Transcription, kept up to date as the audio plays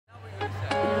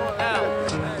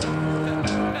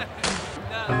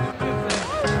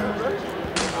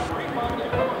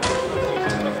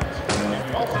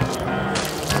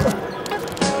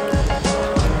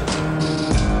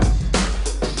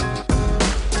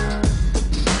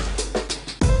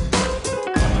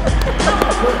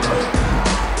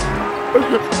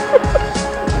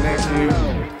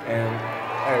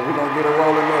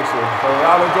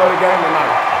game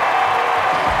tonight.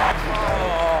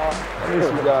 I miss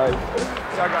you guys.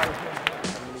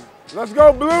 Let's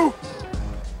go, Blue.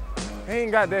 He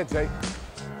ain't got that, Jake.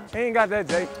 He ain't got that,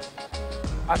 Jake.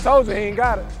 I told you he ain't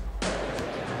got it.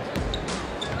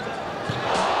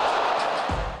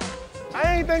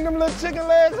 I ain't think them little chicken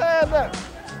legs had that.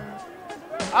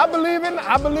 I believe it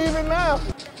now.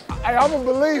 Hey, I'm a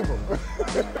believer.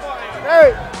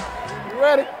 Hey, you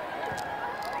ready?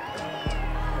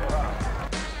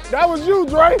 That was you,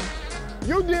 Dre.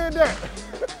 You did that.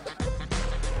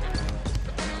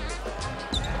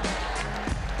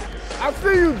 I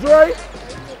see you, Dre.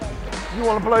 You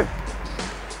want to play?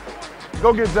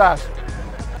 Go get Josh.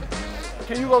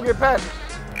 Can you go get Patrick?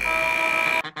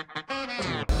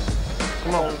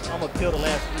 Come on. I'm going to kill the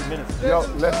last 3 minutes. Yo,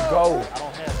 let's go. I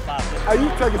don't have 5 minutes. Hey, you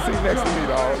take a seat next to me,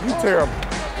 dog. You terrible.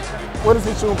 What is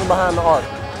he shooting from behind the arc?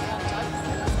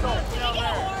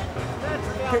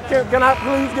 Can I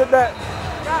please get that?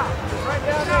 Right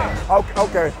down there.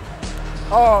 Okay.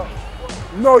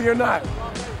 No, you're not.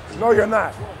 No, you're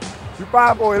not. You're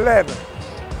 5 or 11.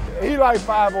 He like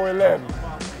 5 or 11.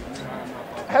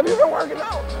 Have you been working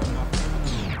out?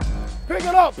 Pick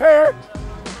it up, Perry.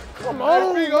 Come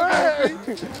on,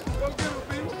 man.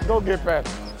 Go get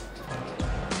Patrick.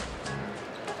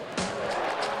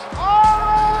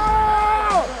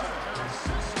 Oh!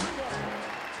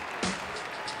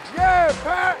 Yeah,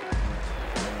 Pat.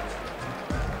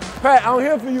 Pat, I'm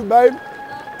here for you, baby.